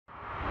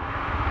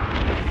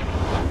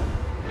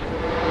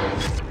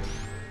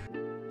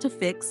to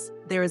fix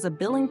 "There is a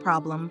billing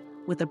problem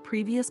with a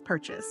previous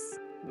purchase."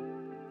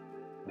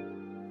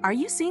 Are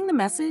you seeing the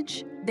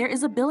message "There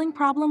is a billing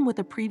problem with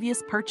a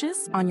previous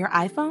purchase" on your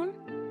iPhone?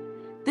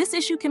 This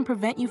issue can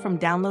prevent you from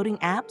downloading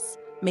apps,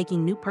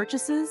 making new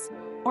purchases,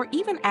 or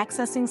even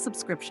accessing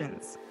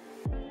subscriptions.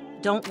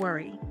 Don't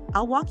worry,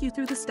 I'll walk you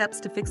through the steps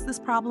to fix this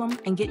problem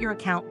and get your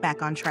account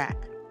back on track.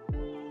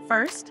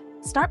 First,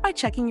 start by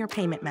checking your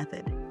payment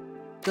method.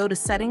 Go to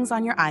Settings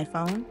on your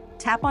iPhone,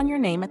 tap on your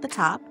name at the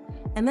top,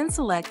 and then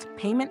select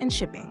Payment and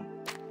Shipping.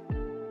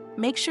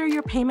 Make sure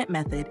your payment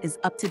method is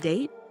up to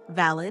date,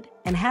 valid,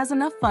 and has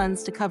enough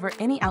funds to cover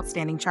any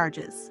outstanding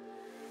charges.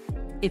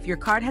 If your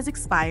card has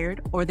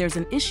expired or there's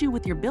an issue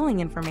with your billing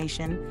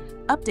information,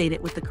 update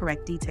it with the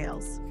correct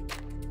details.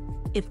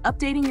 If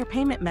updating your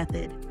payment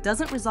method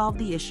doesn't resolve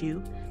the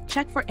issue,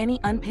 check for any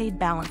unpaid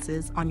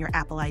balances on your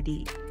Apple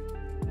ID.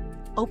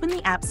 Open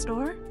the App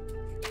Store,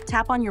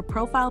 tap on your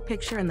profile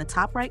picture in the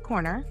top right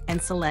corner, and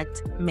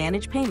select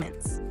Manage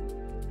Payments.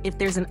 If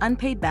there's an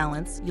unpaid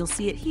balance, you'll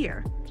see it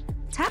here.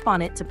 Tap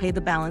on it to pay the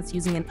balance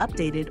using an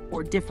updated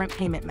or different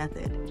payment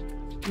method.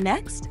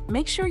 Next,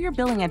 make sure your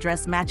billing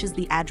address matches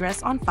the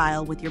address on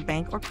file with your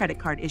bank or credit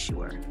card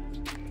issuer.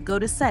 Go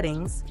to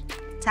Settings,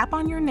 tap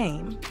on your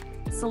name,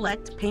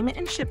 select Payment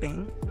and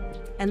Shipping,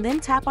 and then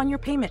tap on your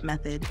payment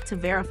method to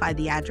verify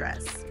the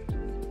address.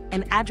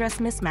 An address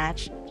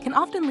mismatch can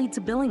often lead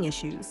to billing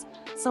issues,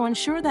 so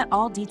ensure that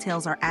all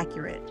details are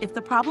accurate. If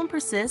the problem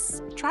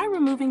persists, try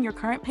removing your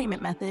current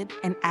payment method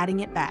and adding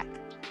it back.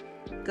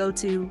 Go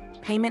to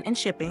Payment and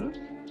Shipping,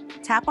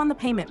 tap on the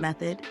payment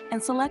method,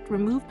 and select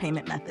Remove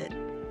Payment Method.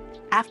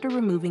 After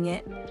removing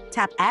it,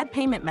 tap Add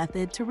Payment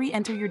Method to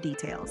re-enter your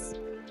details.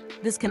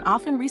 This can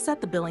often reset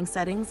the billing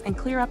settings and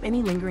clear up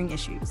any lingering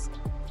issues.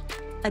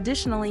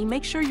 Additionally,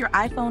 make sure your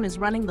iPhone is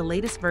running the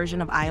latest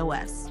version of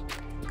iOS.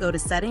 Go to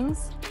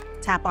Settings,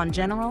 tap on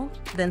General,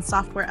 then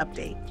Software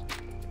Update.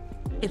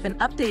 If an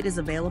update is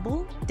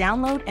available,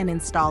 download and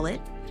install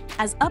it,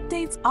 as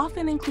updates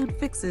often include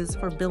fixes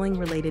for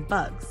billing-related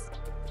bugs.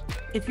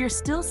 If you're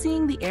still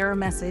seeing the error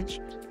message,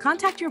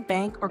 contact your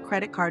bank or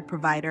credit card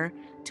provider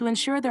to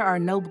ensure there are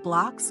no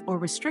blocks or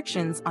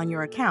restrictions on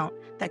your account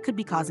that could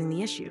be causing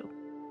the issue.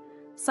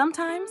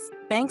 Sometimes,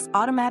 banks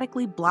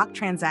automatically block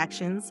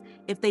transactions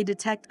if they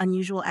detect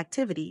unusual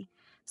activity,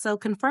 so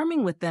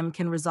confirming with them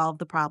can resolve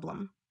the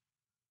problem.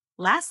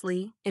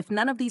 Lastly, if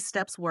none of these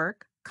steps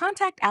work,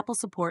 contact Apple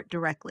Support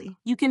directly.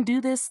 You can do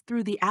this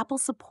through the Apple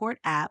Support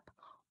app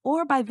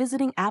or by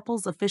visiting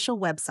Apple's official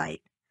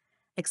website.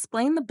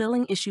 Explain the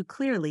billing issue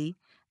clearly,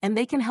 and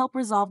they can help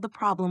resolve the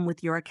problem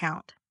with your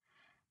account.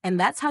 And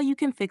that's how you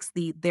can fix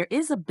the "There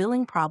is a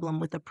billing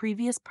problem with a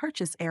previous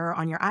purchase" error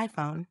on your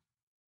iPhone.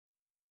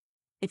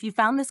 If you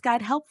found this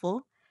guide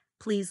helpful,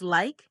 please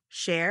like,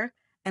 share,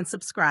 and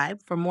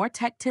subscribe for more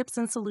tech tips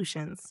and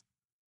solutions.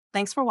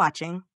 Thanks for watching.